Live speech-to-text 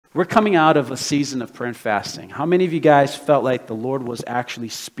We're coming out of a season of prayer and fasting. How many of you guys felt like the Lord was actually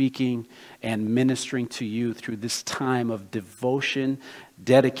speaking and ministering to you through this time of devotion,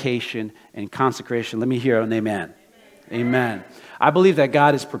 dedication, and consecration? Let me hear an amen. Amen. I believe that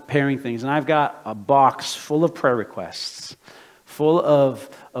God is preparing things, and I've got a box full of prayer requests, full of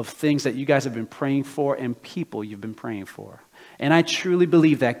things that you guys have been praying for and people you've been praying for. And I truly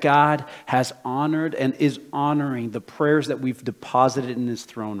believe that God has honored and is honoring the prayers that we've deposited in his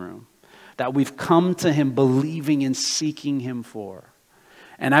throne room, that we've come to him believing and seeking him for.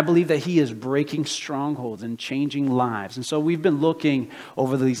 And I believe that he is breaking strongholds and changing lives. And so we've been looking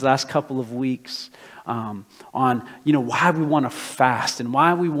over these last couple of weeks on, why we want to fast and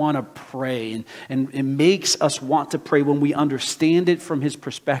why we want to pray. And it makes us want to pray when we understand it from his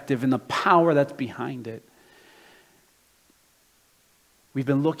perspective and the power that's behind it. We've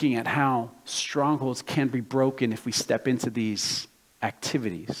been looking at how strongholds can be broken if we step into these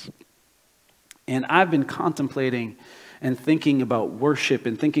activities. And I've been contemplating and thinking about worship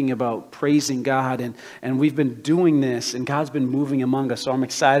and thinking about praising God. And we've been doing this, and God's been moving among us. So I'm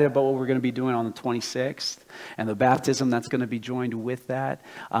excited about what we're going to be doing on the 26th and the baptism that's going to be joined with that.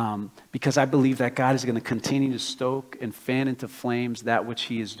 Because I believe that God is going to continue to stoke and fan into flames that which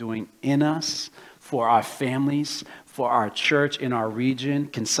he is doing in us, for our families, for our church, in our region.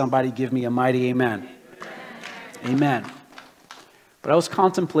 Can somebody give me a mighty amen? Amen. But I was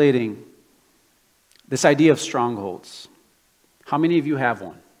contemplating this idea of strongholds. How many of you have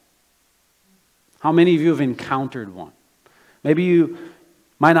one? How many of you have encountered one? Maybe you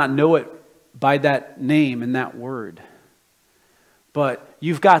might not know it by that name and that word, but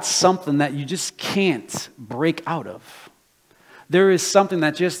you've got something that you just can't break out of. There is something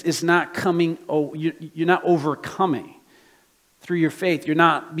that just is not coming, you're not overcoming through your faith. You're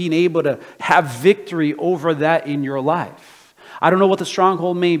not being able to have victory over that in your life. I don't know what the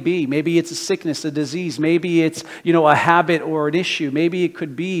stronghold may be. Maybe it's a sickness, a disease. Maybe it's, a habit or an issue. Maybe it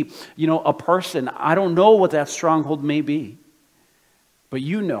could be, a person. I don't know what that stronghold may be. But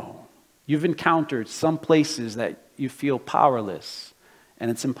you've encountered some places that you feel powerless and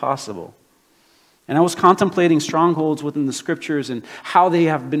it's impossible. And I was contemplating strongholds within the scriptures and how they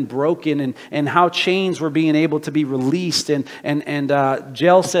have been broken and how chains were being able to be released and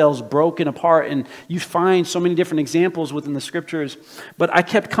jail cells broken apart. And you find so many different examples within the scriptures. But I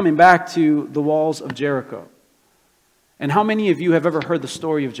kept coming back to the walls of Jericho. And how many of you have ever heard the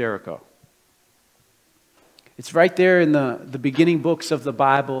story of Jericho? It's right there in the beginning books of the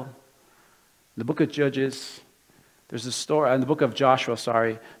Bible, the book of Judges. There's a story, in the book of Joshua,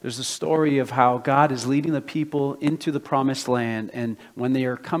 there's a story of how God is leading the people into the promised land. And when they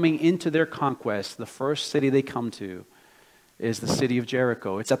are coming into their conquest, the first city they come to is the city of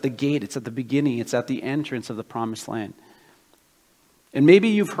Jericho. It's at the gate, it's at the beginning, it's at the entrance of the promised land. And maybe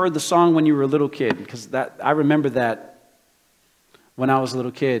you've heard the song when you were a little kid, because I remember that when I was a little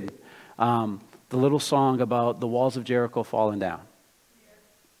kid, the little song about the walls of Jericho falling down.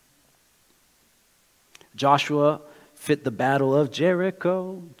 Joshua fit the battle of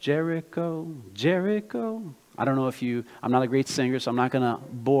Jericho, Jericho, Jericho. I don't know I'm not a great singer, so I'm not going to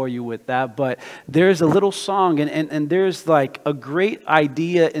bore you with that. But there's a little song, and there's like a great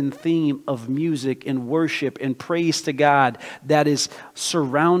idea and theme of music and worship and praise to God that is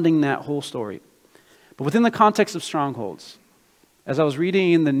surrounding that whole story. But within the context of strongholds, as I was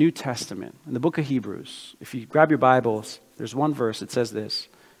reading in the New Testament, in the book of Hebrews, if you grab your Bibles, there's one verse, it says this.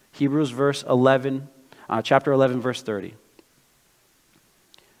 Hebrews chapter 11, verse 30.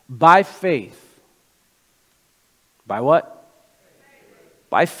 By faith. By what?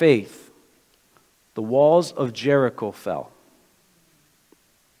 By faith, the walls of Jericho fell,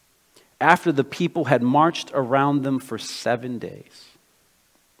 after the people had marched around them for 7 days.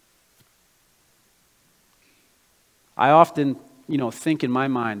 I often, think in my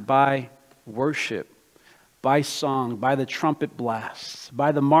mind, by worship, by song, by the trumpet blasts,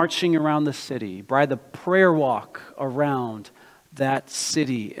 by the marching around the city, by the prayer walk around that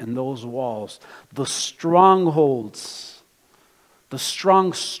city and those walls, the strongholds, the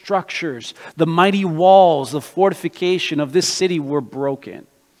strong structures, the mighty walls, the fortification of this city were broken.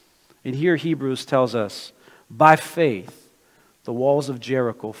 And here Hebrews tells us, by faith, the walls of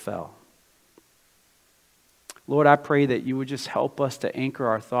Jericho fell. Lord, I pray that you would just help us to anchor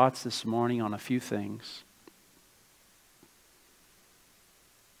our thoughts this morning on a few things.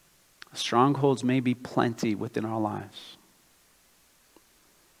 Strongholds may be plenty within our lives.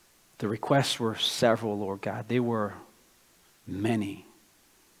 The requests were several, Lord God. They were many.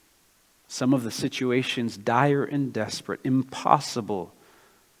 Some of the situations dire and desperate, impossible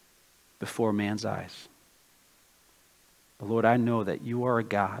before man's eyes. But Lord, I know that you are a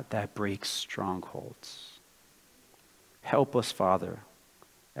God that breaks strongholds. Help us, Father,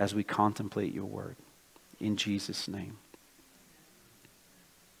 as we contemplate your word. In Jesus' name.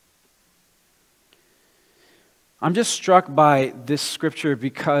 I'm just struck by this scripture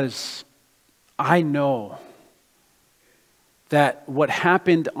because I know that what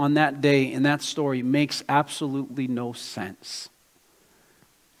happened on that day in that story makes absolutely no sense.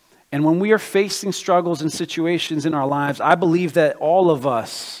 And when we are facing struggles and situations in our lives, I believe that all of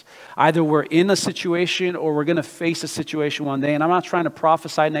us, either we're in a situation or we're going to face a situation one day. And I'm not trying to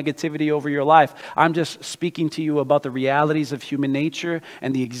prophesy negativity over your life. I'm just speaking to you about the realities of human nature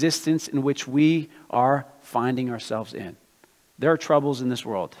and the existence in which we are finding ourselves in. There are troubles in this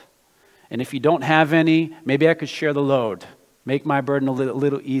world. And if you don't have any, maybe I could share the load. Make my burden a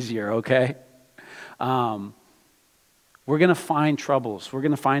little easier, okay? We're going to find troubles. We're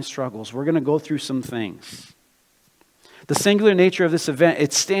going to find struggles. We're going to go through some things. The singular nature of this event,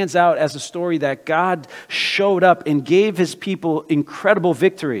 it stands out as a story that God showed up and gave his people incredible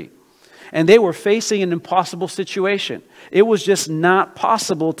victory. And they were facing an impossible situation. It was just not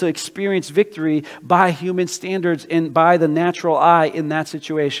possible to experience victory by human standards and by the natural eye in that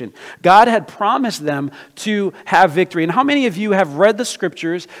situation. God had promised them to have victory. And how many of you have read the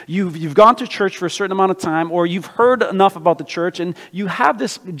scriptures, you've gone to church for a certain amount of time, or you've heard enough about the church, and you have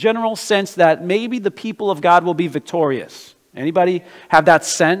this general sense that maybe the people of God will be victorious? Anybody have that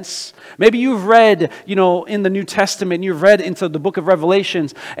sense? Maybe you've read, in the New Testament, you've read into the book of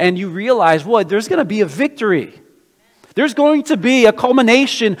Revelations, and you realize, there's going to be a victory. There's going to be a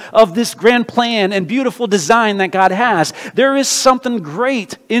culmination of this grand plan and beautiful design that God has. There is something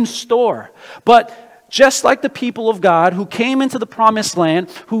great in store. But just like the people of God who came into the promised land,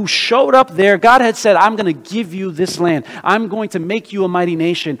 who showed up there, God had said, I'm going to give you this land. I'm going to make you a mighty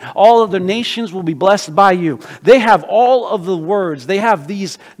nation. All of the nations will be blessed by you. They have all of the words. They have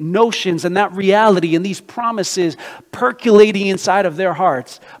these notions and that reality and these promises percolating inside of their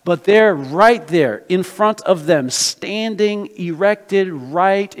hearts. But they're right there in front of them, standing erected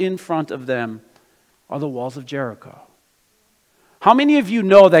right in front of them are the walls of Jericho. How many of you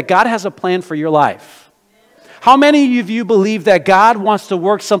know that God has a plan for your life? How many of you believe that God wants to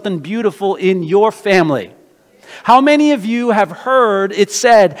work something beautiful in your family? How many of you have heard it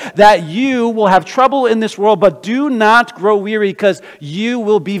said that you will have trouble in this world, but do not grow weary because you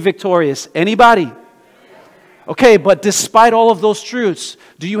will be victorious? Anybody? Okay, but despite all of those truths,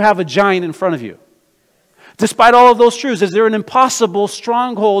 do you have a giant in front of you? Despite all of those truths, is there an impossible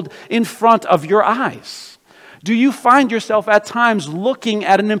stronghold in front of your eyes? Do you find yourself at times looking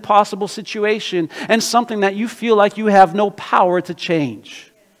at an impossible situation and something that you feel like you have no power to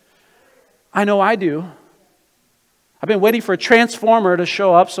change? I know I do. I've been waiting for a transformer to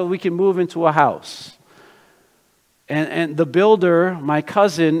show up so we can move into a house. And the builder, my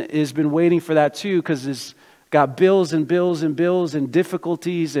cousin, has been waiting for that too because he's got bills and bills and bills and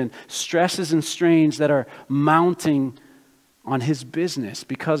difficulties and stresses and strains that are mounting on his business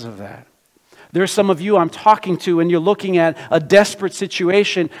because of that. There's some of you I'm talking to and you're looking at a desperate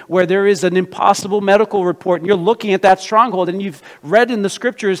situation where there is an impossible medical report and you're looking at that stronghold and you've read in the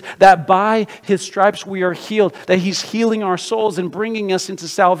scriptures that by his stripes we are healed, that he's healing our souls and bringing us into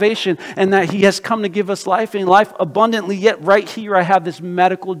salvation and that he has come to give us life and life abundantly. Yet right here I have this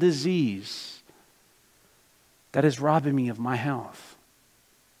medical disease that is robbing me of my health.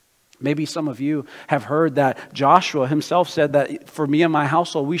 Maybe some of you have heard that Joshua himself said that for me and my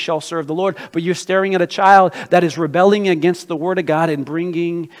household, we shall serve the Lord. But you're staring at a child that is rebelling against the word of God and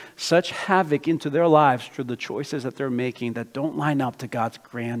bringing such havoc into their lives through the choices that they're making that don't line up to God's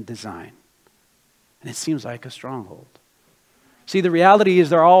grand design. And it seems like a stronghold. See, the reality is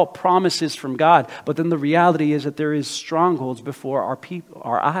they're all promises from God. But then the reality is that there is strongholds before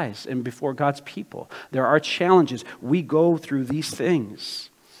our eyes and before God's people. There are challenges. We go through these things.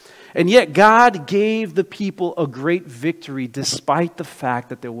 And yet God gave the people a great victory despite the fact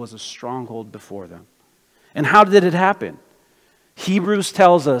that there was a stronghold before them. And how did it happen? Hebrews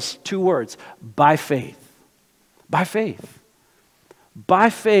tells us 2 words, by faith. By faith. By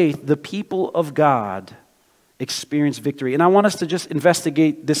faith, the people of God experienced victory. And I want us to just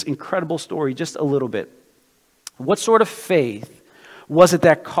investigate this incredible story just a little bit. What sort of faith was it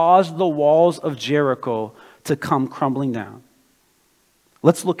that caused the walls of Jericho to come crumbling down?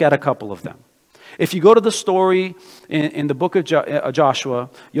 Let's look at a couple of them. If you go to the story in the book of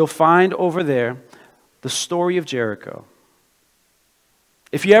Joshua, you'll find over there the story of Jericho.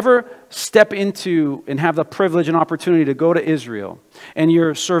 If you ever step into and have the privilege and opportunity to go to Israel and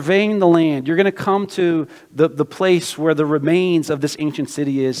you're surveying the land, you're going to come to the place where the remains of this ancient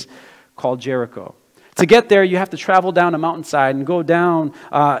city is called Jericho. To get there, you have to travel down a mountainside and go down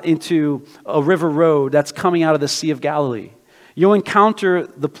into a river road that's coming out of the Sea of Galilee. You'll encounter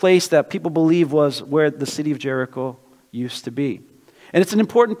the place that people believe was where the city of Jericho used to be. And it's an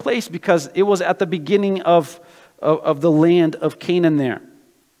important place because it was at the beginning of the land of Canaan there.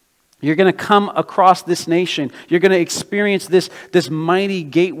 You're going to come across this nation. You're going to experience this mighty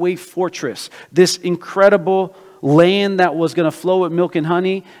gateway fortress, this incredible land that was going to flow with milk and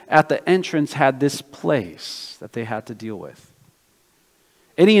honey. At the entrance had this place that they had to deal with.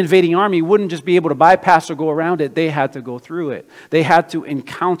 Any invading army wouldn't just be able to bypass or go around it. They had to go through it. They had to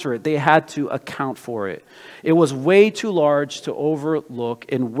encounter it. They had to account for it. It was way too large to overlook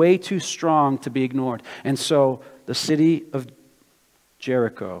and way too strong to be ignored. And so the city of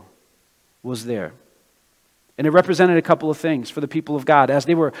Jericho was there. And it represented a couple of things for the people of God. As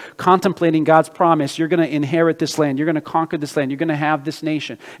they were contemplating God's promise, you're going to inherit this land. You're going to conquer this land. You're going to have this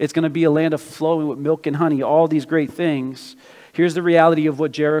nation. It's going to be a land of flowing with milk and honey, all these great things. Here's the reality of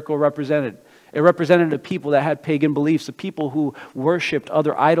what Jericho represented. It represented a people that had pagan beliefs, a people who worshipped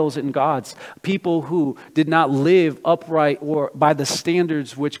other idols and gods, people who did not live upright or by the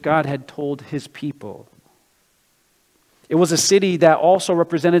standards which God had told his people. It was a city that also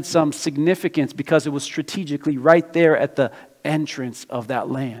represented some significance because it was strategically right there at the entrance of that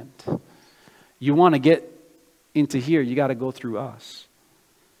land. You want to get into here, you got to go through us.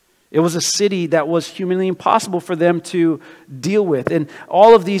 It was a city that was humanly impossible for them to deal with. And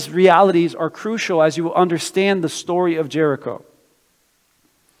all of these realities are crucial as you understand the story of Jericho.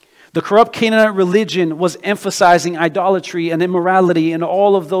 The corrupt Canaanite religion was emphasizing idolatry and immorality and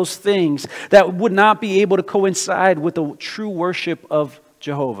all of those things that would not be able to coincide with the true worship of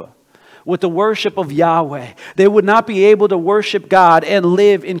Jehovah, with the worship of Yahweh. They would not be able to worship God and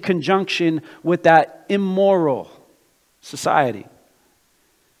live in conjunction with that immoral society.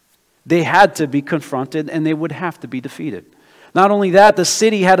 They had to be confronted and they would have to be defeated. Not only that, the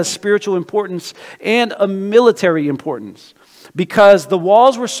city had a spiritual importance and a military importance. Because the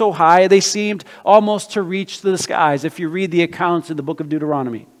walls were so high, they seemed almost to reach the skies. If you read the accounts in the book of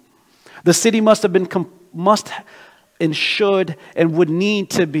Deuteronomy, the city must and should and would need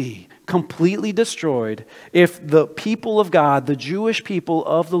to be completely destroyed if the people of God, the Jewish people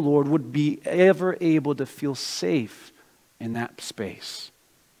of the Lord, would be ever able to feel safe in that space.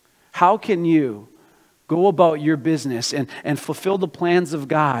 How can you go about your business and fulfill the plans of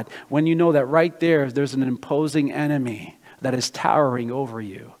God when you know that right there's an imposing enemy that is towering over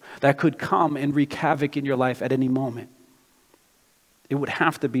you, that could come and wreak havoc in your life at any moment? It would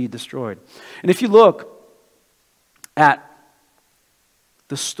have to be destroyed. And if you look at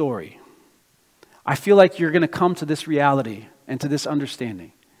the story, I feel like you're going to come to this reality and to this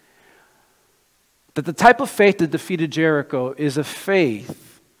understanding that the type of faith that defeated Jericho is a faith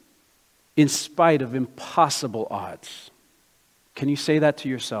in spite of impossible odds. Can you say that to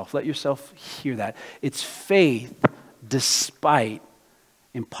yourself? Let yourself hear that. It's faith despite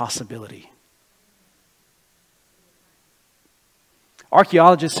impossibility.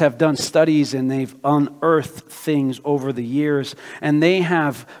 Archaeologists have done studies and they've unearthed things over the years, and they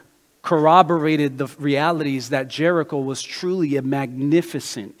have corroborated the realities that Jericho was truly a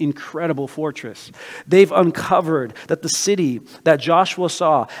magnificent, incredible fortress. They've uncovered that the city that Joshua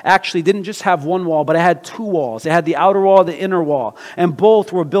saw actually didn't just have one wall, but it had two walls. It had the outer wall, the inner wall, and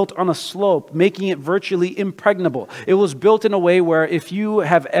both were built on a slope, making it virtually impregnable. It was built in a way where if you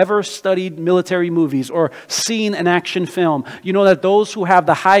have ever studied military movies or seen an action film, you know that those who have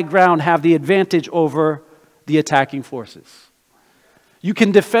the high ground have the advantage over the attacking forces. You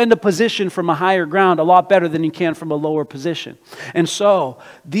can defend a position from a higher ground a lot better than you can from a lower position. And so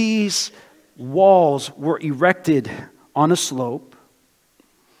these walls were erected on a slope.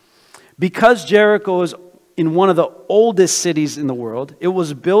 Because Jericho is in one of the oldest cities in the world, it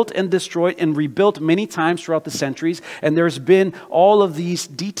was built and destroyed and rebuilt many times throughout the centuries. And there's been all of these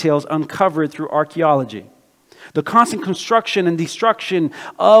details uncovered through archaeology. The constant construction and destruction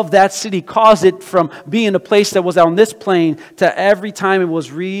of that city caused it from being a place that was on this plane to every time it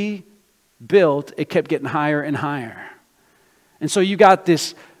was rebuilt, it kept getting higher and higher. And so you got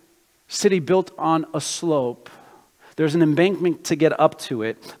this city built on a slope. There's an embankment to get up to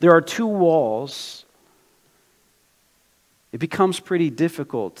it. There are two walls. It becomes pretty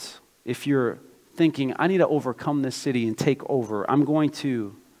difficult if you're thinking, I need to overcome this city and take over. I'm going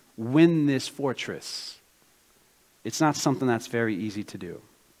to win this fortress. It's not something that's very easy to do.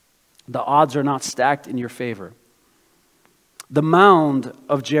 The odds are not stacked in your favor. The mound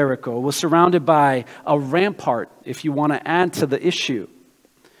of Jericho was surrounded by a rampart, if you want to add to the issue,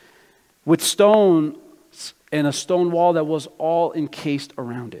 with stones and a stone wall that was all encased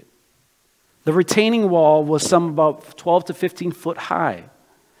around it. The retaining wall was some about 12 to 15 foot high.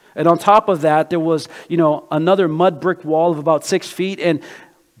 And on top of that, there was, another mud brick wall of about 6 feet. And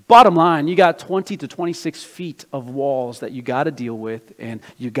bottom line, you got 20 to 26 feet of walls that you got to deal with, and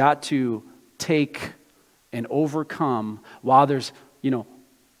you got to take and overcome while there's,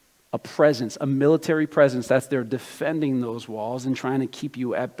 a presence, a military presence that's there defending those walls and trying to keep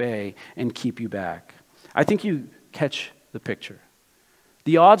you at bay and keep you back. I think you catch the picture.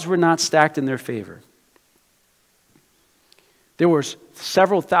 The odds were not stacked in their favor. There were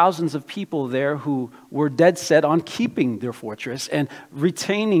several thousands of people there who were dead set on keeping their fortress and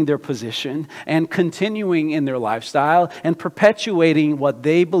retaining their position and continuing in their lifestyle and perpetuating what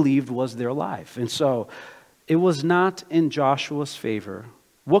they believed was their life. And so it was not in Joshua's favor.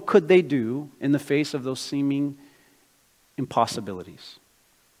 What could they do in the face of those seeming impossibilities?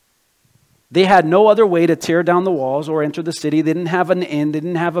 They had no other way to tear down the walls or enter the city. They didn't have an inn. They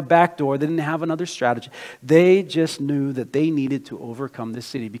didn't have a back door. They didn't have another strategy. They just knew that they needed to overcome this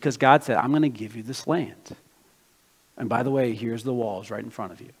city because God said, I'm going to give you this land. And by the way, here's the walls right in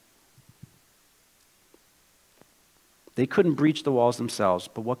front of you. They couldn't breach the walls themselves,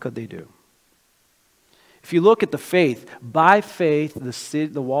 but what could they do? If you look at the faith, by faith,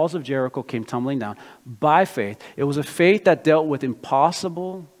 the walls of Jericho came tumbling down. By faith. It was a faith that dealt with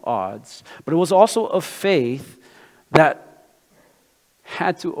impossible odds, but it was also a faith that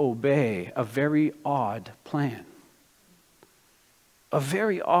had to obey a very odd plan. A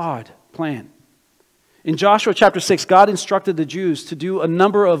very odd plan. In Joshua chapter 6, God instructed the Jews to do a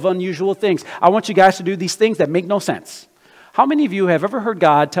number of unusual things. I want you guys to do these things that make no sense. How many of you have ever heard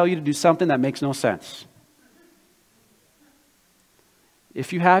God tell you to do something that makes no sense?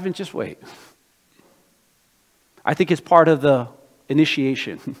 If you haven't, just wait. I think it's part of the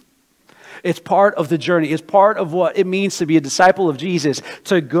initiation. It's part of the journey. It's part of what it means to be a disciple of Jesus,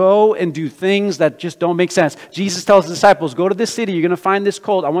 to go and do things that just don't make sense. Jesus tells the disciples, go to this city. You're going to find this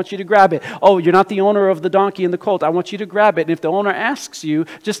colt. I want you to grab it. Oh, you're not the owner of the donkey and the colt. I want you to grab it. And if the owner asks you,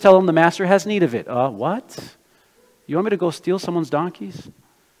 just tell him the master has need of it. What? You want me to go steal someone's donkeys?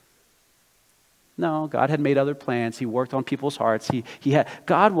 No, God had made other plans. He worked on people's hearts.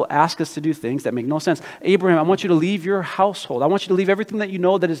 God will ask us to do things that make no sense. Abraham, I want you to leave your household. I want you to leave everything that you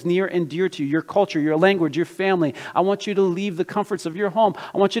know that is near and dear to you, your culture, your language, your family. I want you to leave the comforts of your home.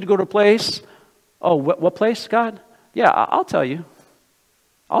 I want you to go to a place. Oh, what place, God? Yeah, I'll tell you.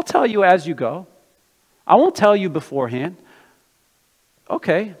 I'll tell you as you go. I won't tell you beforehand.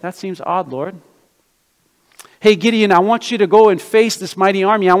 Okay, that seems odd, Lord. Hey, Gideon, I want you to go and face this mighty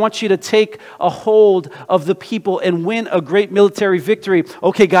army. I want you to take a hold of the people and win a great military victory.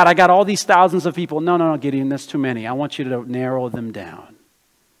 Okay, God, I got all these thousands of people. No, Gideon, that's too many. I want you to narrow them down.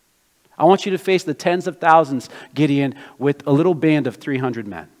 I want you to face the tens of thousands, Gideon, with a little band of 300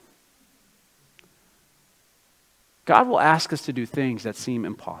 men. God will ask us to do things that seem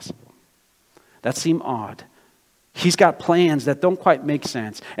impossible, that seem odd. He's got plans that don't quite make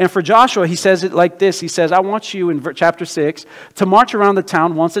sense. And for Joshua, he says it like this. He says, I want you in chapter 6 to march around the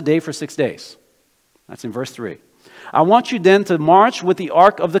town once a day for 6 days. That's in verse 3. I want you then to march with the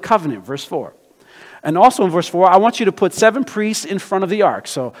Ark of the Covenant, verse 4. And also in verse 4, I want you to put 7 priests in front of the Ark.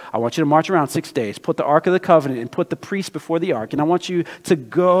 So I want you to march around 6 days, put the Ark of the Covenant and put the priests before the Ark. And I want you to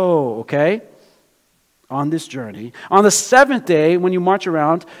go, okay, on this journey. On the 7th day, when you march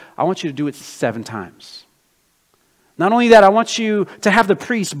around, I want you to do it 7 times. Not only that, I want you to have the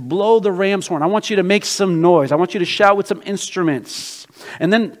priests blow the ram's horn. I want you to make some noise. I want you to shout with some instruments.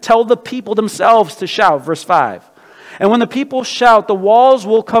 And then tell the people themselves to shout, verse 5. And when the people shout, the walls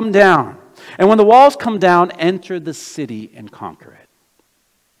will come down. And when the walls come down, enter the city and conquer it.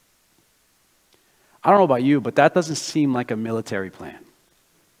 I don't know about you, but that doesn't seem like a military plan.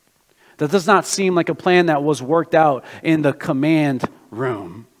 That does not seem like a plan that was worked out in the command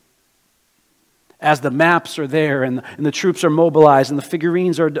room. As the maps are there and the troops are mobilized and the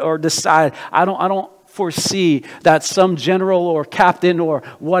figurines are decided, I don't foresee that some general or captain or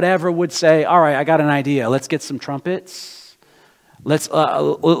whatever would say, all right, I got an idea. Let's get some trumpets. Let's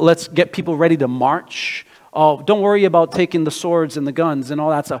get people ready to march. Oh, don't worry about taking the swords and the guns and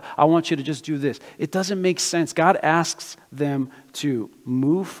all that stuff. I want you to just do this. It doesn't make sense. God asks them to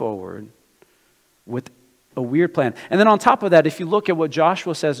move forward with a weird plan. And then on top of that, if you look at what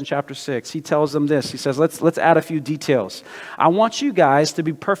Joshua says in chapter 6, he tells them this. He says, let's add a few details. I want you guys to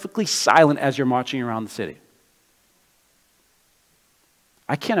be perfectly silent as you're marching around the city.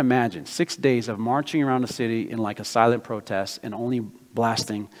 I can't imagine 6 days of marching around the city in like a silent protest and only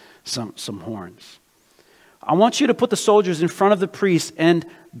blasting some horns. I want you to put the soldiers in front of the priests and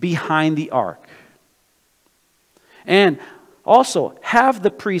behind the ark. And Also, have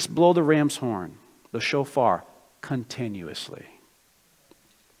the priest blow the ram's horn, the shofar, continuously.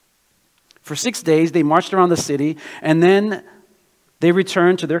 For 6 days, they marched around the city, and then they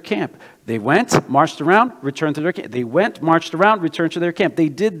returned to their camp. They went, marched around, returned to their camp. They went, marched around, returned to their camp. They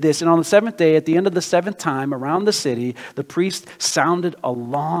did this, and on the seventh day, at the end of the seventh time, around the city, the priest sounded a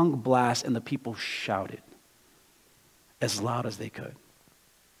long blast, and the people shouted as loud as they could.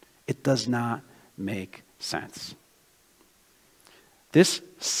 It does not make sense. This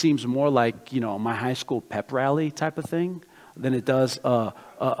seems more like, my high school pep rally type of thing than it does,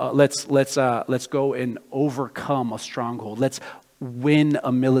 let's go and overcome a stronghold. Let's win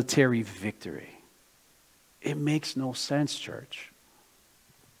a military victory. It makes no sense, church.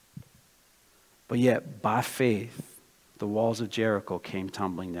 But yet, by faith, the walls of Jericho came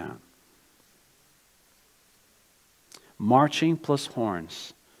tumbling down. Marching plus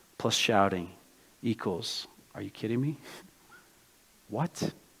horns plus shouting equals, are you kidding me?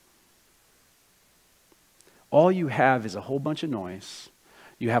 What? All you have is a whole bunch of noise.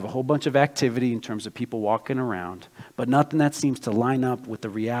 You have a whole bunch of activity in terms of people walking around, but nothing that seems to line up with the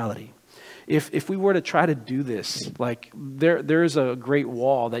reality. If we were to try to do this, like there's a great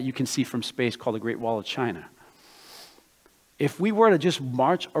wall that you can see from space called the Great Wall of China. If we were to just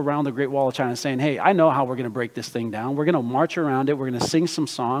march around the Great Wall of China saying, hey, I know how we're going to break this thing down. We're going to march around it. We're going to sing some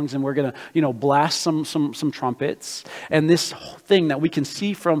songs, and we're going to, blast some trumpets. And this thing that we can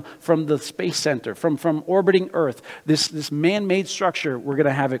see from the space center, from orbiting Earth, this man-made structure, we're going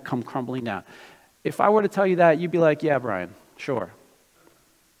to have it come crumbling down. If I were to tell you that, you'd be like, yeah, Brian, sure.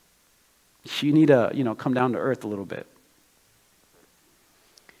 You need to, come down to earth a little bit.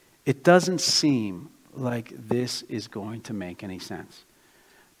 It doesn't seem like this is going to make any sense.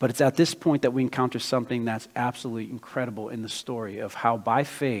 But it's at this point that we encounter something that's absolutely incredible in the story of how by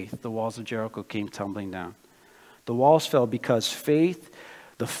faith the walls of Jericho came tumbling down. The walls fell because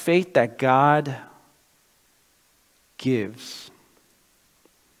the faith that God gives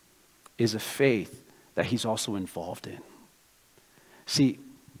is a faith that he's also involved in. See,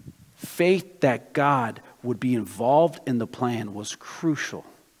 faith that God would be involved in the plan was crucial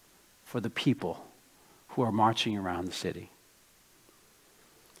for the people who are marching around the city.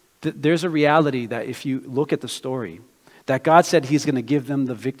 There's a reality that if you look at the story, that God said he's going to give them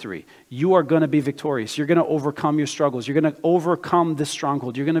the victory. You are going to be victorious. You're going to overcome your struggles. You're going to overcome this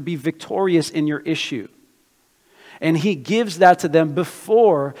stronghold. You're going to be victorious in your issue. And he gives that to them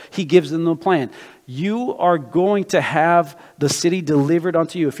before he gives them the plan. You are going to have the city delivered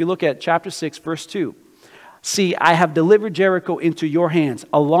unto you. If you look at chapter 6, verse 2. See, I have delivered Jericho into your hands,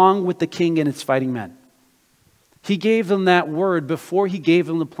 along with the king and its fighting men. He gave them that word before he gave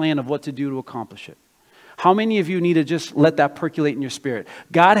them the plan of what to do to accomplish it. How many of you need to just let that percolate in your spirit?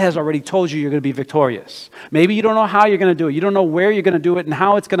 God has already told you you're going to be victorious. Maybe you don't know how you're going to do it. You don't know where you're going to do it and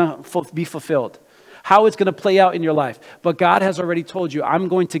how it's going to be fulfilled, how it's going to play out in your life. But God has already told you, I'm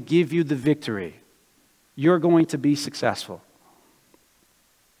going to give you the victory. You're going to be successful.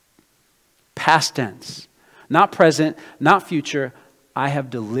 Past tense, not present, not future. I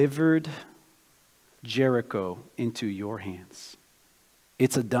have delivered Jericho into your hands.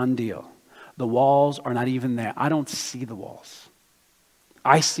 It's a done deal. The walls are not even there. I don't see the walls.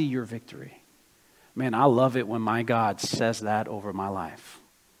 I see your victory. Man, I love it when my God says that over my life.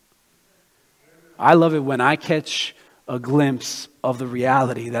 I love it when I catch a glimpse of the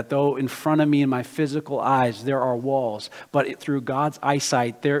reality that though in front of me in my physical eyes there are walls, but through God's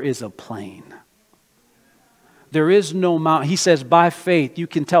eyesight there is a plain. There is no mountain. He says, by faith, you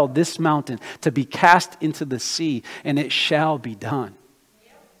can tell this mountain to be cast into the sea, and it shall be done.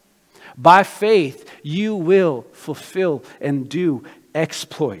 By faith, you will fulfill and do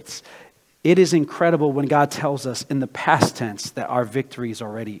exploits. It is incredible when God tells us in the past tense that our victory is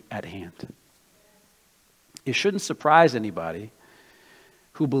already at hand. It shouldn't surprise anybody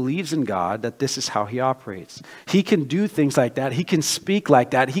who believes in God that this is how he operates. He can do things like that. He can speak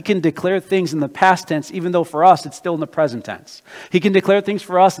like that. He can declare things in the past tense, even though for us it's still in the present tense. He can declare things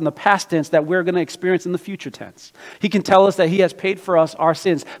for us in the past tense that we're going to experience in the future tense. He can tell us that he has paid for us our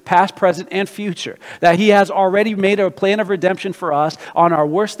sins, past, present, and future. That he has already made a plan of redemption for us on our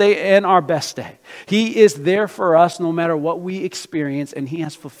worst day and our best day. He is there for us no matter what we experience, and he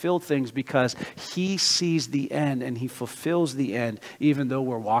has fulfilled things because he sees the end and he fulfills the end even though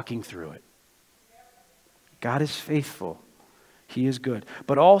we're walking through it. God is faithful. He is good.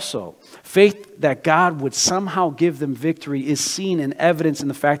 But also, faith that God would somehow give them victory is seen in evidence in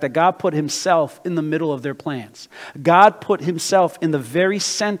the fact that God put himself in the middle of their plans. God put himself in the very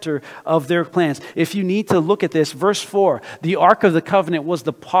center of their plans. If you need to look at this, verse 4, the Ark of the Covenant was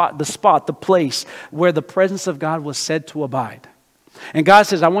the spot, the place where the presence of God was said to abide. And God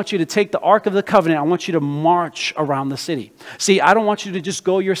says, I want you to take the Ark of the Covenant. I want you to march around the city. See, I don't want you to just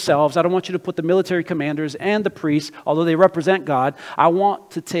go yourselves. I don't want you to put the military commanders and the priests, although they represent God. I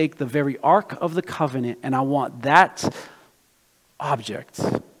want to take the very Ark of the Covenant, and I want that object,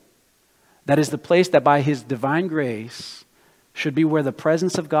 that is the place that by his divine grace should be where the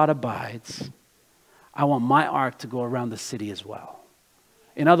presence of God abides. I want my Ark to go around the city as well.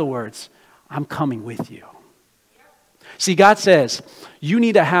 In other words, I'm coming with you. See, God says, you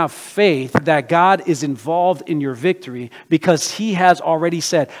need to have faith that God is involved in your victory because he has already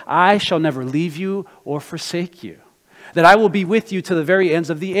said, I shall never leave you or forsake you. That I will be with you to the very ends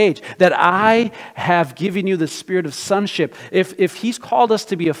of the age. That I have given you the spirit of sonship. If he's called us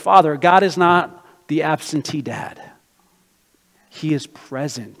to be a father, God is not the absentee dad. He is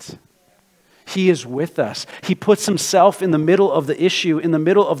present. He is with us. He puts himself in the middle of the issue, in the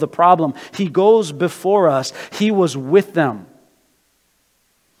middle of the problem. He goes before us. He was with them.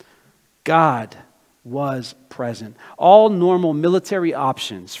 God was present. All normal military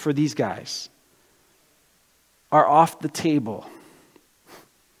options for these guys are off the table.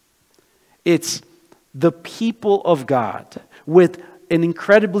 It's the people of God with an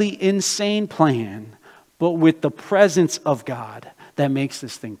incredibly insane plan, but with the presence of God that makes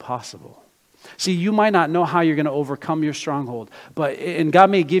this thing possible. See, you might not know how you're going to overcome your stronghold, and God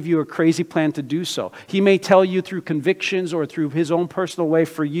may give you a crazy plan to do so. He may tell you through convictions or through his own personal way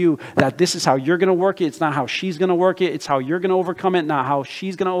for you that this is how you're going to work it. It's not how she's going to work it. It's how you're going to overcome it, not how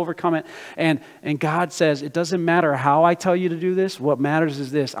she's going to overcome it. And God says, it doesn't matter how I tell you to do this. What matters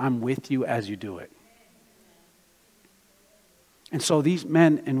is this: I'm with you as you do it. And so these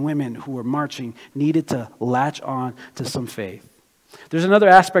men and women who were marching needed to latch on to some faith. There's another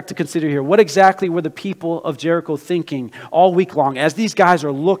aspect to consider here. What exactly were the people of Jericho thinking all week long as these guys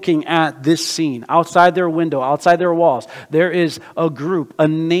are looking at this scene? Outside their window, outside their walls, there is a group, a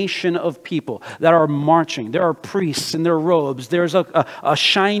nation of people that are marching. There are priests in their robes. There's a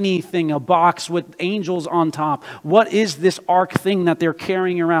shiny thing, a box with angels on top. What is this ark thing that they're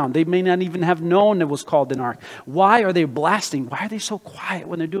carrying around? They may not even have known it was called an ark. Why are they blasting? Why are they so quiet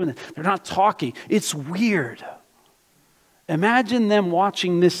when they're doing it? They're not talking. It's weird. Imagine them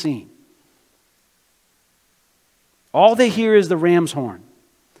watching this scene. All they hear is the ram's horn.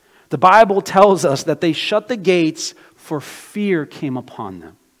 The Bible tells us that they shut the gates for fear came upon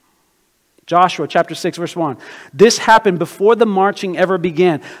them. Joshua chapter 6 verse 1. This happened before the marching ever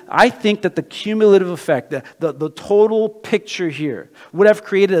began. I think that the cumulative effect, the total picture here would have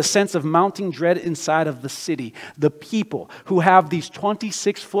created a sense of mounting dread inside of the city. The people who have these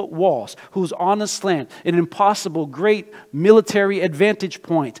 26-foot walls, who's on a slant, an impossible, great military advantage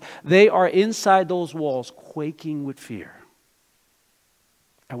point. They are inside those walls quaking with fear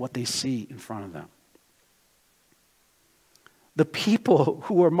at what they see in front of them. The people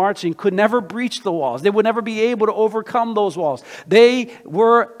who were marching could never breach the walls. They would never be able to overcome those walls. They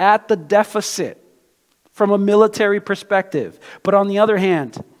were at the deficit from a military perspective. But on the other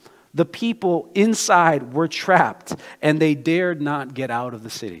hand, the people inside were trapped and they dared not get out of the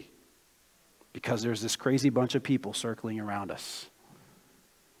city because there's this crazy bunch of people circling around us.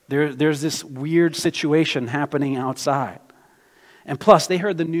 There's this weird situation happening outside. And plus, they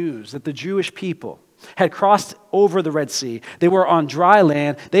heard the news that the Jewish people had crossed over the Red Sea. They were on dry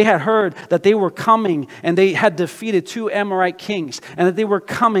land. They had heard that they were coming and they had defeated 2 Amorite kings and that they were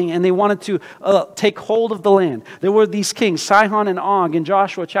coming and they wanted to take hold of the land. There were these kings, Sihon and Og, in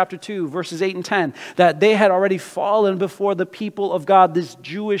Joshua chapter 2, verses 8 and 10, that they had already fallen before the people of God, this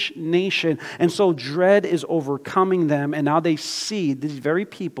Jewish nation. And so dread is overcoming them, and now they see these very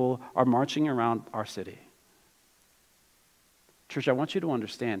people are marching around our city. Church, I want you to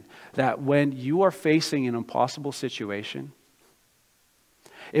understand that when you are facing an impossible situation,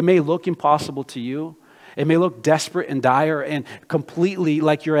 it may look impossible to you. It may look desperate and dire and completely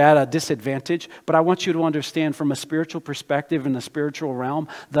like you're at a disadvantage. But I want you to understand from a spiritual perspective in the spiritual realm,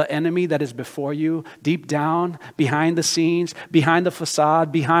 the enemy that is before you, deep down, behind the scenes, behind the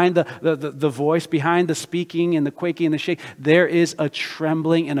facade, behind the voice, behind the speaking and the quaking and the shaking, there is a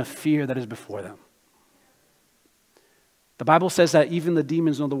trembling and a fear that is before them. The Bible says that even the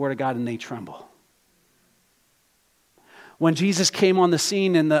demons know the word of God and they tremble. When Jesus came on the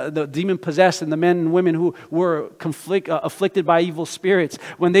scene and the demon-possessed and the men and women who were afflicted by evil spirits,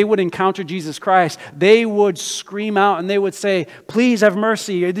 when they would encounter Jesus Christ, they would scream out and they would say, "Please have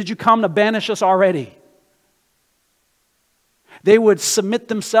mercy, or did you come to banish us already?" They would submit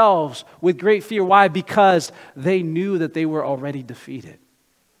themselves with great fear. Why? Because they knew that they were already defeated.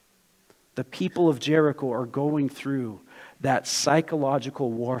 The people of Jericho are going through that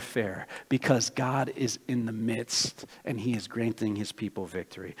psychological warfare because God is in the midst and He is granting His people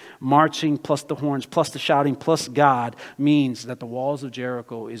victory. Marching plus the horns plus the shouting plus God means that the walls of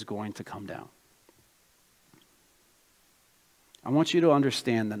Jericho is going to come down. I want you to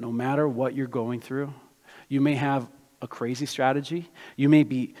understand that no matter what you're going through, you may have a crazy strategy. You may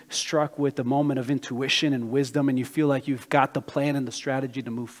be struck with a moment of intuition and wisdom and you feel like you've got the plan and the strategy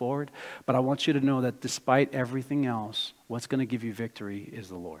to move forward. But I want you to know that despite everything else, what's going to give you victory is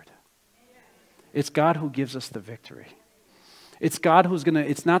the Lord. It's God who gives us the victory. It's God who's going to,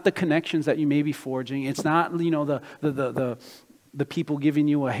 it's not the connections that you may be forging. It's not, the people giving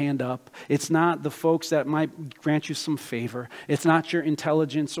you a hand up. It's not the folks that might grant you some favor. It's not your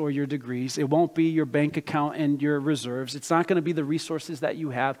intelligence or your degrees. It won't be your bank account and your reserves. It's not going to be the resources that you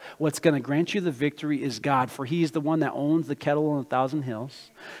have. What's going to grant you the victory is God, for He is the one that owns the kettle on 1,000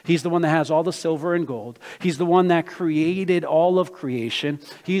 hills. He's the one that has all the silver and gold. He's the one that created all of creation.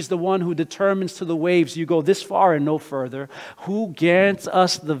 He's the one who determines to the waves, you go this far and no further. Who grants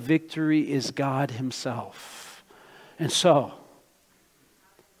us the victory is God Himself. And so,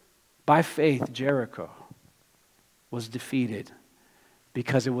 by faith, Jericho was defeated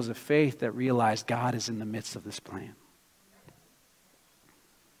because it was a faith that realized God is in the midst of this plan.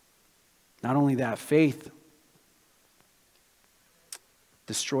 Not only that, faith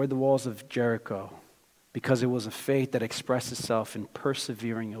destroyed the walls of Jericho because it was a faith that expressed itself in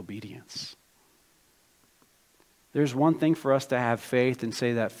persevering obedience. There's one thing for us to have faith and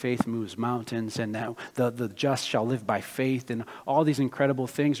say that faith moves mountains and that the just shall live by faith, and all these incredible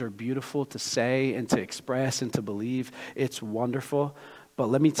things are beautiful to say and to express and to believe. It's wonderful. But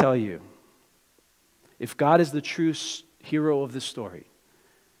let me tell you, if God is the true hero of this story,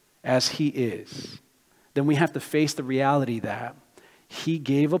 as He is, then we have to face the reality that He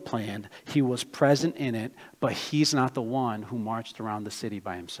gave a plan, He was present in it, but He's not the one who marched around the city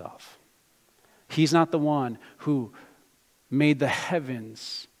by Himself. He's not the one who made the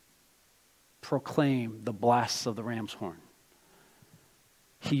heavens proclaim the blasts of the ram's horn.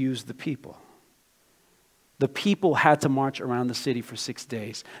 He used the people. The people had to march around the city for 6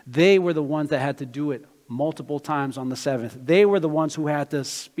 days. They were the ones that had to do it multiple times on the seventh. They were the ones who had to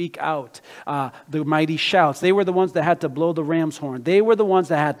speak out the mighty shouts. They were the ones that had to blow the ram's horn. They were the ones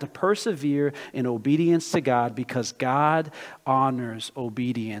that had to persevere in obedience to God, because God honors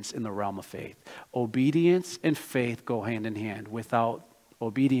obedience in the realm of faith. Obedience and faith go hand in hand. Without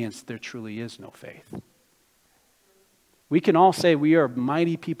obedience, there truly is no faith. We can all say we are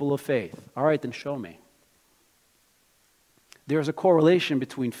mighty people of faith. All right, then show me. There's a correlation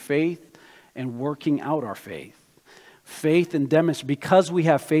between faith and working out our faith. Faith and demonstration. Because we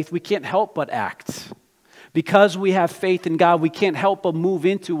have faith, we can't help but act. Because we have faith in God, we can't help but move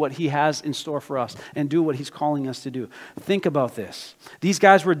into what He has in store for us and do what He's calling us to do. Think about this. These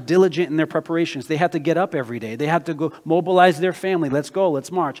guys were diligent in their preparations. They had to get up every day. They had to go mobilize their family. Let's go,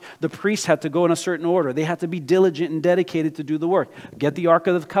 let's march. The priests had to go in a certain order. They had to be diligent and dedicated to do the work. Get the Ark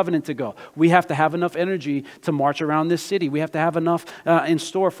of the Covenant to go. We have to have enough energy to march around this city. We have to have enough in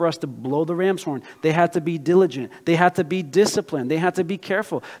store for us to blow the ram's horn. They had to be diligent. They had to be disciplined. They had to be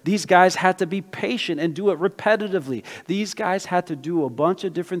careful. These guys had to be patient and do it repetitively. These guys had to do a bunch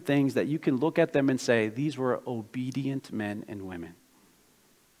of different things that you can look at them and say, these were obedient men and women.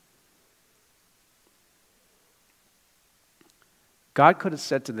 God could have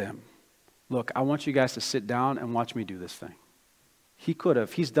said to them, look, I want you guys to sit down and watch me do this thing. He could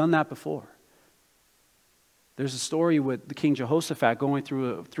have. He's done that before. There's a story with the King Jehoshaphat going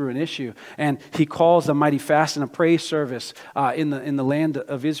through an issue, and he calls a mighty fast and a praise service in the land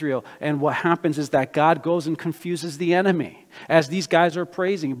of Israel. And what happens is that God goes and confuses the enemy as these guys are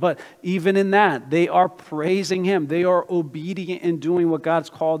praising. But even in that, they are praising Him. They are obedient in doing what God's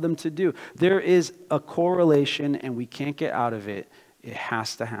called them to do. There is a correlation, and we can't get out of it. It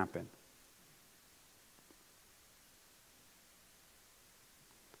has to happen.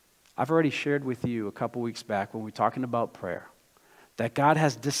 I've already shared with you a couple weeks back when we were talking about prayer that God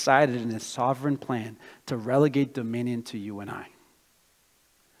has decided in His sovereign plan to relegate dominion to you and I.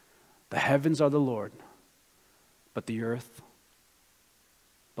 The heavens are the Lord, but the earth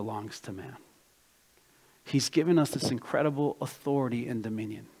belongs to man. He's given us this incredible authority and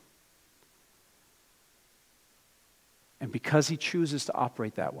dominion. And because he chooses to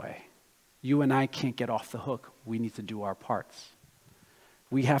operate that way, you and I can't get off the hook. We need to do our parts.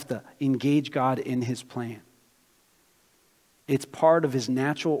 We have to engage God in his plan. It's part of his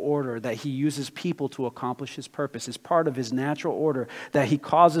natural order that he uses people to accomplish his purpose. It's part of his natural order that he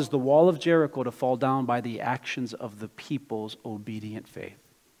causes the wall of Jericho to fall down by the actions of the people's obedient faith.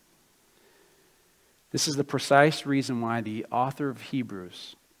 This is the precise reason why the author of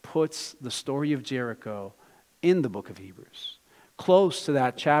Hebrews puts the story of Jericho in the book of Hebrews, close to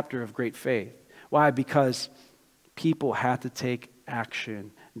that chapter of great faith. Why? Because people had to take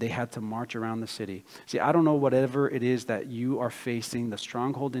action. They had to march around the city. See, I don't know whatever it is that you are facing, the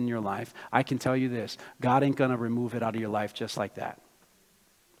stronghold in your life. I can tell you this, God ain't going to remove it out of your life just like that.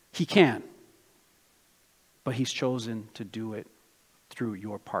 He can, but he's chosen to do it through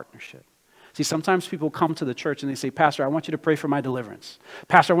your partnership. See, sometimes people come to the church and they say, Pastor, I want you to pray for my deliverance.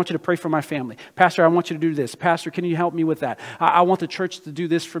 Pastor, I want you to pray for my family. Pastor, I want you to do this. Pastor, can you help me with that? I want the church to do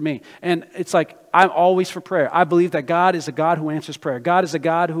this for me. And it's like, I'm always for prayer. I believe that God is a God who answers prayer. God is a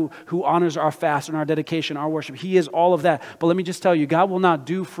God who honors our fast and our dedication, our worship. He is all of that. But let me just tell you, God will not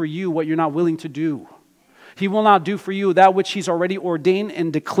do for you what you're not willing to do. He will not do for you that which he's already ordained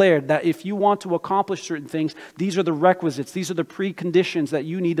and declared, that if you want to accomplish certain things, these are the requisites, these are the preconditions that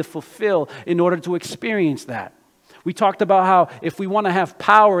you need to fulfill in order to experience that. We talked about how if we want to have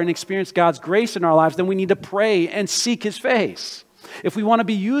power and experience God's grace in our lives, then we need to pray and seek his face. If we want to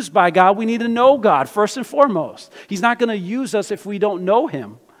be used by God, we need to know God first and foremost. He's not going to use us if we don't know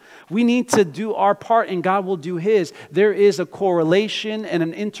him. We need to do our part and God will do his. There is a correlation and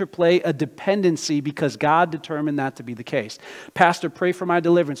an interplay, a dependency, because God determined that to be the case. Pastor, pray for my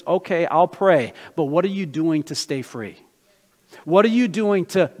deliverance. Okay, I'll pray. But what are you doing to stay free? What are you doing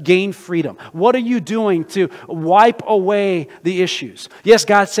to gain freedom? What are you doing to wipe away the issues? Yes,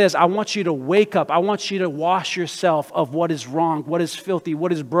 God says, I want you to wake up. I want you to wash yourself of what is wrong, what is filthy,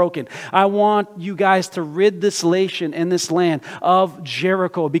 what is broken. I want you guys to rid this nation and this land of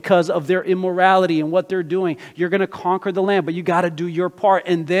Jericho because of their immorality and what they're doing. You're going to conquer the land, but you got to do your part.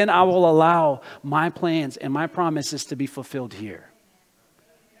 And then I will allow my plans and my promises to be fulfilled here.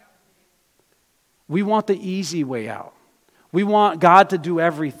 We want the easy way out. We want God to do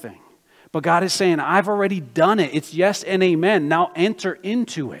everything. But God is saying, I've already done it. It's yes and amen. Now enter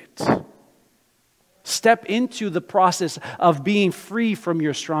into it. Step into the process of being free from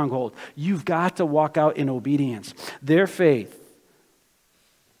your stronghold. You've got to walk out in obedience. Their faith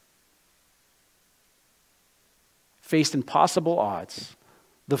faced impossible odds.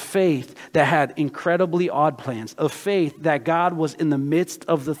 The faith that had incredibly odd plans. A faith that God was in the midst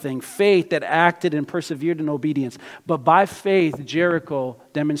of the thing. Faith that acted and persevered in obedience. But by faith, Jericho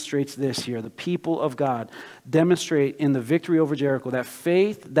demonstrates this here. The people of God demonstrate in the victory over Jericho that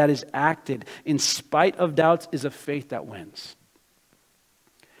faith that is acted in spite of doubts is a faith that wins.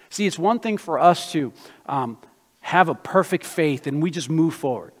 See, it's one thing for us to have a perfect faith and we just move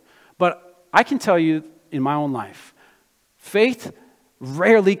forward. But I can tell you in my own life, faith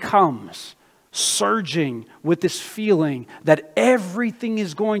rarely comes surging with this feeling that everything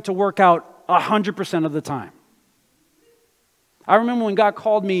is going to work out 100% of the time. I remember when God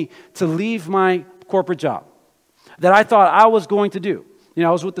called me to leave my corporate job that I thought I was going to do. You know,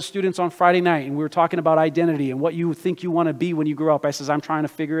 I was with the students on Friday night and we were talking about identity and what you think you want to be when you grow up. I says, I'm trying to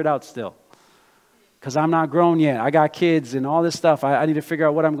figure it out still because I'm not grown yet. I got kids and all this stuff. I need to figure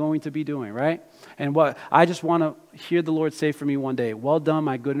out what I'm going to be doing, right? And what I just want to hear the Lord say for me one day, well done,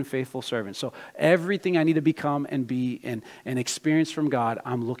 my good and faithful servant. So everything I need to become and be and experience from God,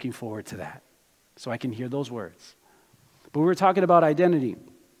 I'm looking forward to that. So I can hear those words. But we were talking about identity.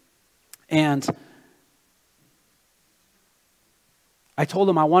 And I told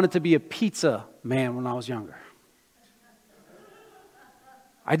him I wanted to be a pizza man when I was younger.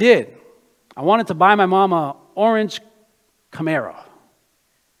 I did. I wanted to buy my mom an orange Camaro.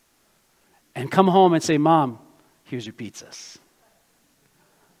 And come home and say, Mom, here's your pizzas.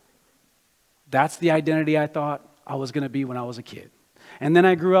 That's the identity I thought I was going to be when I was a kid. And then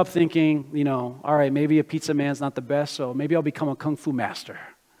I grew up thinking, you know, all right, maybe a pizza man's not the best, so maybe I'll become a kung fu master.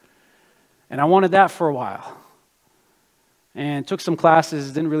 And I wanted that for a while. And took some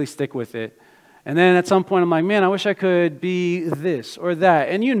classes, didn't really stick with it. And then at some point I'm like, man, I wish I could be this or that.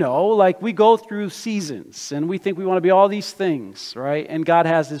 And you know, like we go through seasons and we think we want to be all these things, right? And God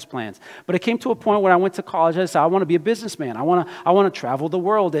has his plans. But it came to a point where I went to college. I said, I want to be a businessman. I want to travel the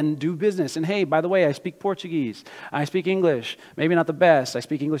world and do business. And hey, by the way, I speak Portuguese. I speak English. Maybe not the best. I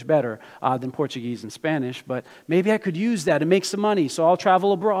speak English better than Portuguese and Spanish. But maybe I could use that and make some money. So I'll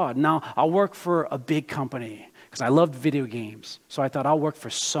travel abroad. Now I'll work for a big company because I loved video games. So I thought I'll work for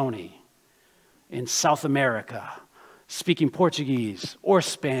Sony in South America. speaking Portuguese or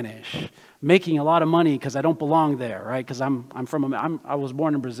Spanish, making a lot of money because I don't belong there, right? Because I was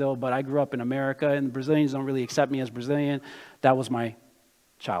born in Brazil, but I grew up in America, and the Brazilians don't really accept me as Brazilian. That was my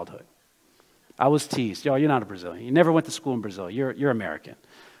childhood. I was teased. Yo, you're not a Brazilian. You never went to school in Brazil. You're American.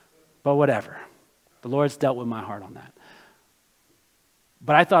 But whatever. The Lord's dealt with my heart on that.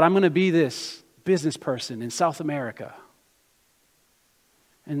 But I thought I'm going to be this business person in South America.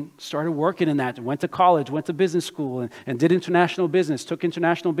 And started working in that. Went to college, went to business school, and did international business. Took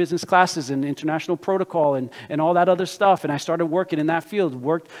international business classes and international protocol and all that other stuff. And I started working in that field.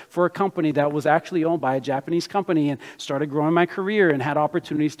 Worked for a company that was actually owned by a Japanese company, and started growing my career and had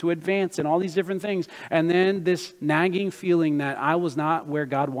opportunities to advance and all these different things. And then this nagging feeling that I was not where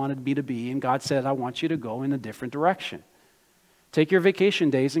God wanted me to be. And God said, I want you to go in a different direction. Take your vacation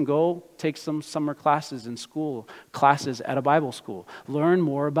days and go take some summer classes in school, classes at a Bible school. Learn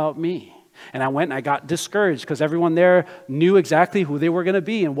more about me. And I went and I got discouraged because everyone there knew exactly who they were going to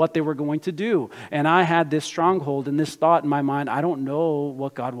be and what they were going to do. And I had this stronghold and this thought in my mind, I don't know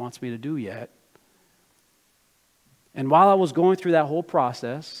what God wants me to do yet. And while I was going through that whole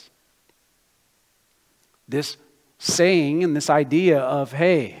process, this saying and this idea of,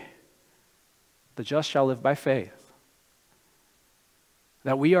 hey, the just shall live by faith.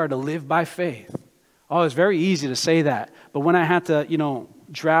 That we are to live by faith. Oh, it's very easy to say that. But when I had to,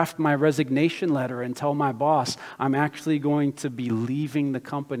 draft my resignation letter and tell my boss, I'm actually going to be leaving the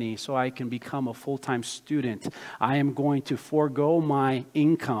company so I can become a full-time student. I am going to forego my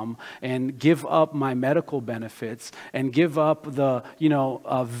income and give up my medical benefits and give up the,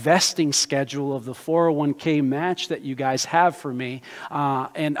 vesting schedule of the 401k match that you guys have for me.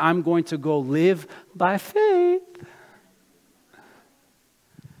 And I'm going to go live by faith.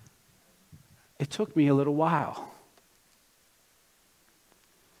 It took me a little while.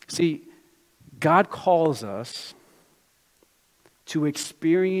 See, God calls us to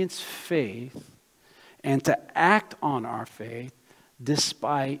experience faith and to act on our faith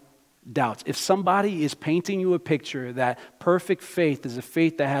despite doubts. If somebody is painting you a picture that perfect faith is a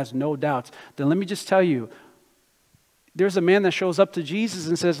faith that has no doubts, then let me just tell you, there's a man that shows up to Jesus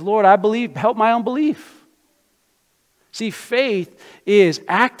and says, Lord, I believe, help my unbelief. See, faith is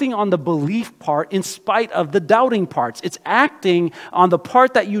acting on the belief part in spite of the doubting parts. It's acting on the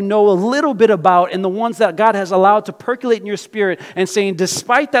part that you know a little bit about and the ones that God has allowed to percolate in your spirit and saying,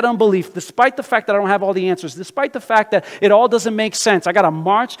 despite that unbelief, despite the fact that I don't have all the answers, despite the fact that it all doesn't make sense, I got to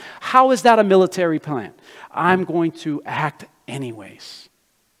march. How is that a military plan? I'm going to act anyways.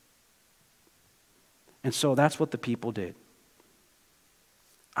 And so that's what the people did.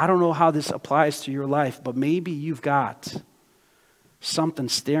 I don't know how this applies to your life, but maybe you've got something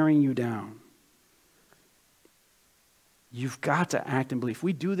staring you down. You've got to act in belief.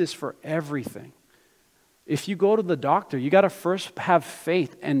 We do this for everything. If you go to the doctor, you got to first have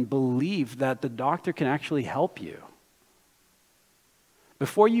faith and believe that the doctor can actually help you.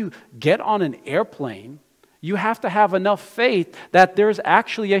 Before you get on an airplane, you have to have enough faith that there's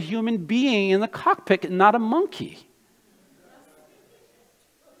actually a human being in the cockpit and not a monkey.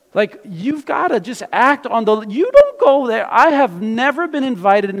 Like, you've got to just act on you don't go there. I have never been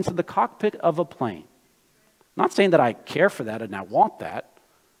invited into the cockpit of a plane. I'm not saying that I care for that and I want that.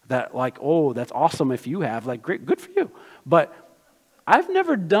 That like, oh, that's awesome if you have. Like, great, good for you. But I've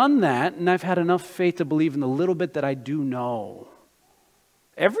never done that, and I've had enough faith to believe in the little bit that I do know.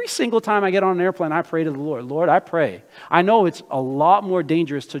 Every single time I get on an airplane, I pray to the Lord. Lord, I pray. I know it's a lot more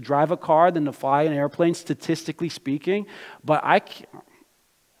dangerous to drive a car than to fly an airplane, statistically speaking, but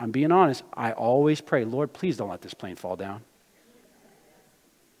I'm being honest, I always pray, Lord, please don't let this plane fall down.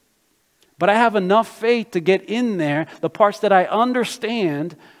 But I have enough faith to get in there. The parts that I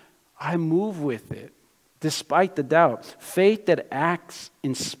understand, I move with it, despite the doubt. Faith that acts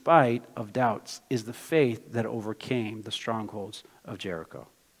in spite of doubts is the faith that overcame the strongholds of Jericho.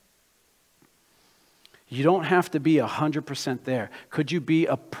 You don't have to be 100% there. Could you be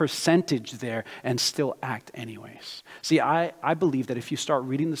a percentage there and still act anyways? See, I believe that if you start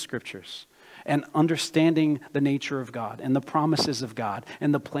reading the scriptures and understanding the nature of God and the promises of God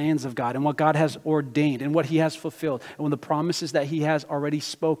and the plans of God and what God has ordained and what he has fulfilled and the promises that he has already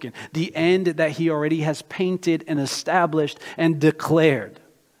spoken, the end that he already has painted and established and declared.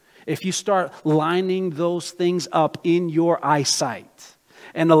 If you start lining those things up in your eyesight,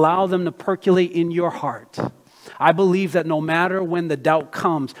 and allow them to percolate in your heart, I believe that no matter when the doubt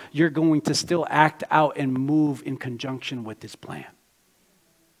comes, you're going to still act out and move in conjunction with this plan.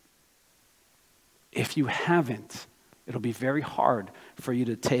 If you haven't, it'll be very hard for you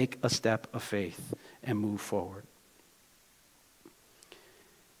to take a step of faith and move forward.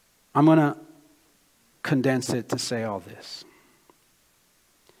 I'm going to condense it to say all this.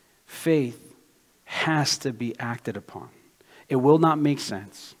 Faith has to be acted upon. It will not make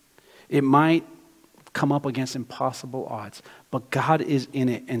sense. It might come up against impossible odds, but God is in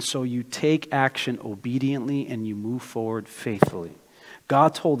it. And so you take action obediently and you move forward faithfully.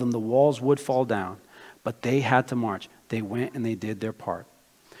 God told them the walls would fall down, but they had to march. They went and they did their part.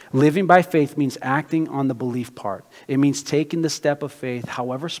 Living by faith means acting on the belief part. It means taking the step of faith,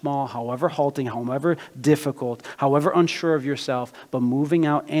 however small, however halting, however difficult, however unsure of yourself, but moving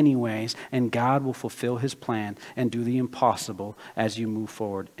out anyways, and God will fulfill his plan and do the impossible as you move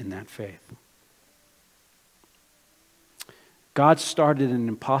forward in that faith. God started an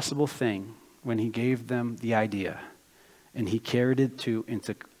impossible thing when he gave them the idea, and he carried it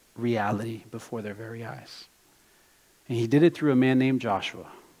into reality before their very eyes. And he did it through a man named Joshua.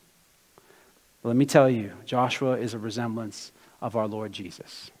 Let me tell you, Joshua is a resemblance of our Lord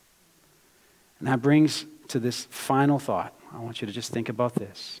Jesus. And that brings to this final thought. I want you to just think about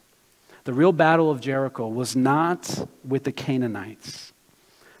this. The real battle of Jericho was not with the Canaanites.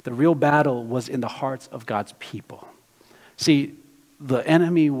 The real battle was in the hearts of God's people. See, the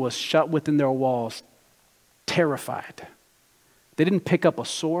enemy was shut within their walls, terrified. They didn't pick up a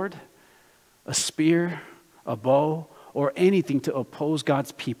sword, a spear, a bow, or anything to oppose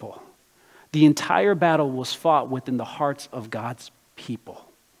God's people. The entire battle was fought within the hearts of God's people.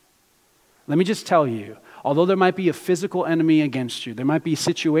 Let me just tell you, although there might be a physical enemy against you, there might be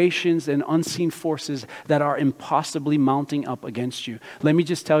situations and unseen forces that are impossibly mounting up against you. Let me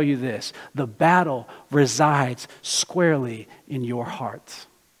just tell you this, the battle resides squarely in your heart.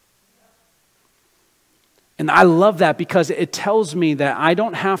 And I love that because it tells me that I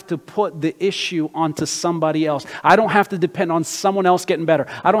don't have to put the issue onto somebody else. I don't have to depend on someone else getting better.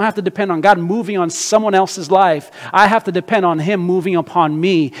 I don't have to depend on God moving on someone else's life. I have to depend on him moving upon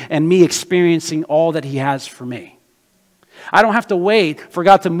me and me experiencing all that he has for me. I don't have to wait for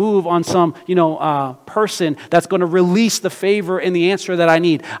God to move on some, person that's going to release the favor and the answer that I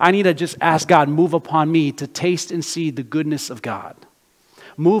need. I need to just ask God, move upon me to taste and see the goodness of God.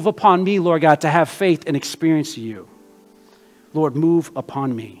 Move upon me, Lord God, to have faith and experience you. Lord, move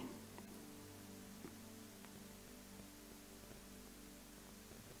upon me.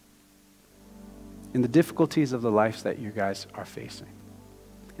 In the difficulties of the lives that you guys are facing,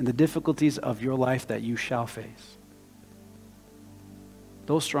 in the difficulties of your life that you shall face,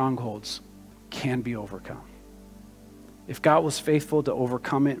 those strongholds can be overcome. If God was faithful to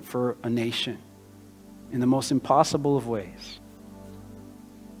overcome it for a nation in the most impossible of ways,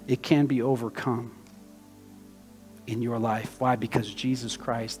 it can be overcome in your life. Why? Because Jesus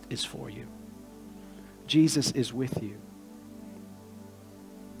Christ is for you. Jesus is with you.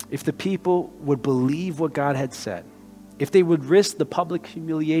 If the people would believe what God had said, if they would risk the public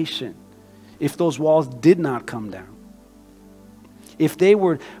humiliation, if those walls did not come down, if they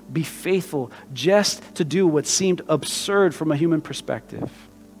would be faithful just to do what seemed absurd from a human perspective,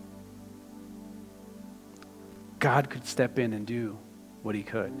 God could step in and do what he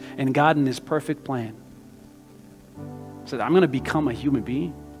could. And God, in his perfect plan, said, I'm going to become a human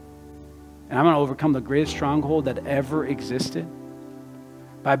being, and I'm going to overcome the greatest stronghold that ever existed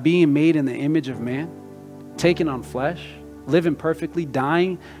by being made in the image of man, taking on flesh, living perfectly,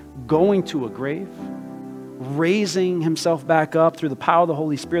 dying, going to a grave, raising himself back up through the power of the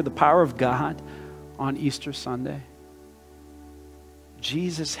Holy Spirit, the power of God on Easter Sunday.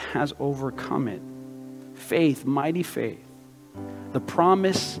 Jesus has overcome it. Faith, mighty faith. The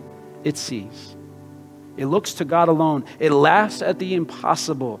promise it sees. It looks to God alone. It laughs at the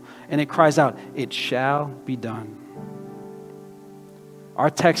impossible, and it cries out, it shall be done. Our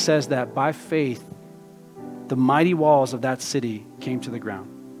text says that by faith, the mighty walls of that city came to the ground.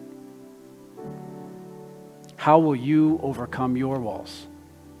 How will you overcome your walls?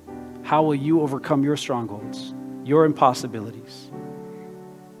 How will you overcome your strongholds, your impossibilities?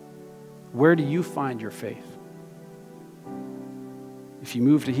 Where do you find your faith? If you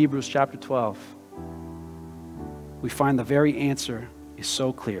move to Hebrews chapter 12, we find the very answer is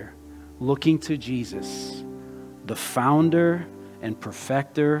so clear. Looking to Jesus, the founder and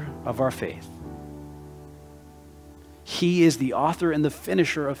perfecter of our faith. He is the author and the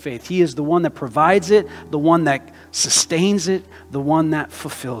finisher of faith. He is the one that provides it, the one that sustains it, the one that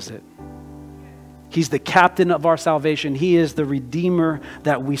fulfills it. He's the captain of our salvation. He is the redeemer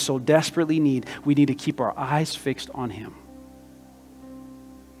that we so desperately need. We need to keep our eyes fixed on him.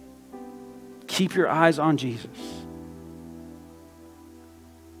 Keep your eyes on Jesus.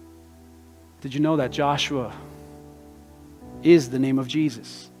 Did you know that Joshua is the name of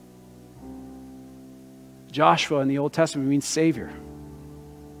Jesus? Joshua in the Old Testament means Savior.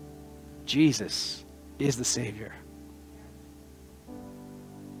 Jesus is the Savior.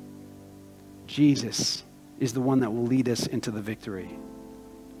 Jesus is the one that will lead us into the victory.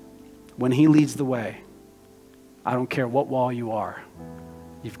 When he leads the way, I don't care what wall you are,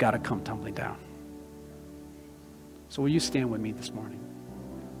 you've got to come tumbling down. So will you stand with me this morning?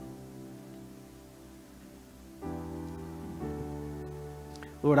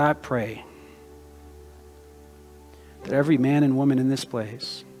 Lord, I pray that every man and woman in this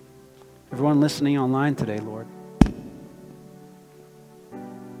place, everyone listening online today, Lord,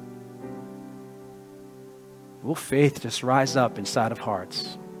 will faith just rise up inside of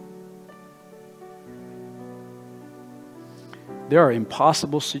hearts? There are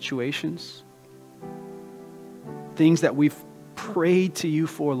impossible situations, things that we've prayed to you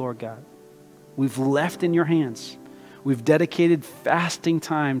for, Lord God. We've left in your hands. We've dedicated fasting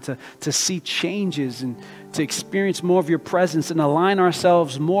time to see changes and to experience more of your presence and align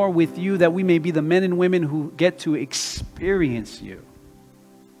ourselves more with you, that we may be the men and women who get to experience you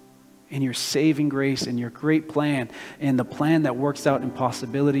and your saving grace and your great plan and the plan that works out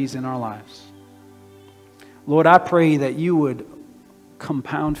impossibilities in our lives. Lord, I pray that you would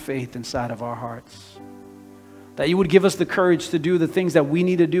compound faith inside of our hearts, that you would give us the courage to do the things that we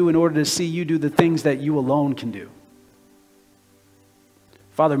need to do in order to see you do the things that you alone can do.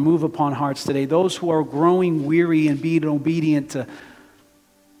 Father, move upon hearts today. Those who are growing weary and being obedient to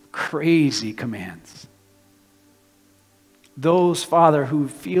crazy commands. Those, Father, who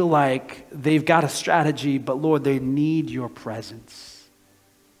feel like they've got a strategy, but Lord, they need your presence.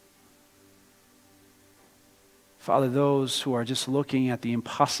 Father, those who are just looking at the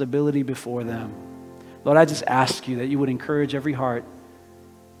impossibility before them, Lord, I just ask you that you would encourage every heart.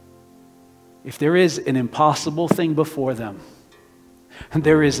 If there is an impossible thing before them,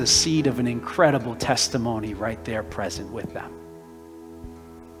 there is a seed of an incredible testimony right there present with them.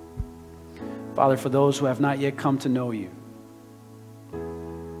 Father, for those who have not yet come to know you,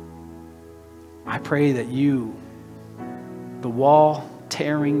 I pray that you, the wall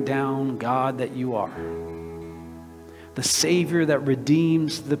tearing down God that you are, the Savior that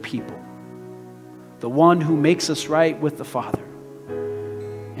redeems the people, the one who makes us right with the Father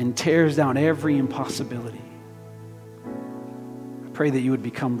and tears down every impossibility. I pray that you would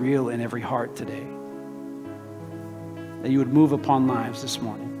become real in every heart today, that you would move upon lives this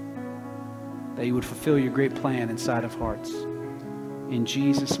morning, that you would fulfill your great plan inside of hearts. In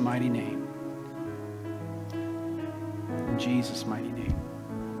Jesus' mighty name. In Jesus' mighty name.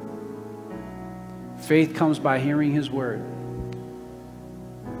 Faith comes by hearing his word,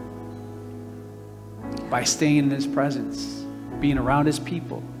 by staying in his presence, being around his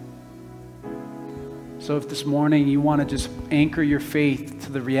people. So if this morning you want to just anchor your faith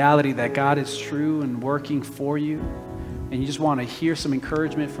to the reality that God is true and working for you, and you just want to hear some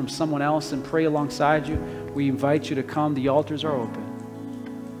encouragement from someone else and pray alongside you, we invite you to come. The altars are open.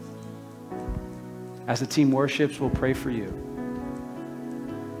 As the team worships, we'll pray for you.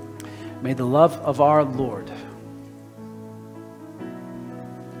 May the love of our Lord,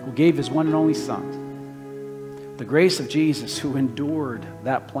 who gave his one and only Son, the grace of Jesus, who endured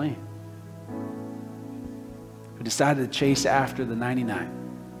that plan, who decided to chase after the 99.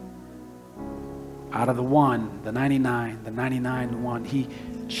 Out of the one, the 99, the one, he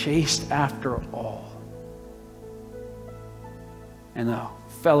chased after all. And the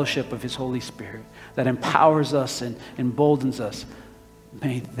fellowship of his Holy Spirit that empowers us and emboldens us,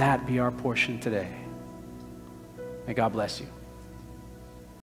 may that be our portion today. May God bless you.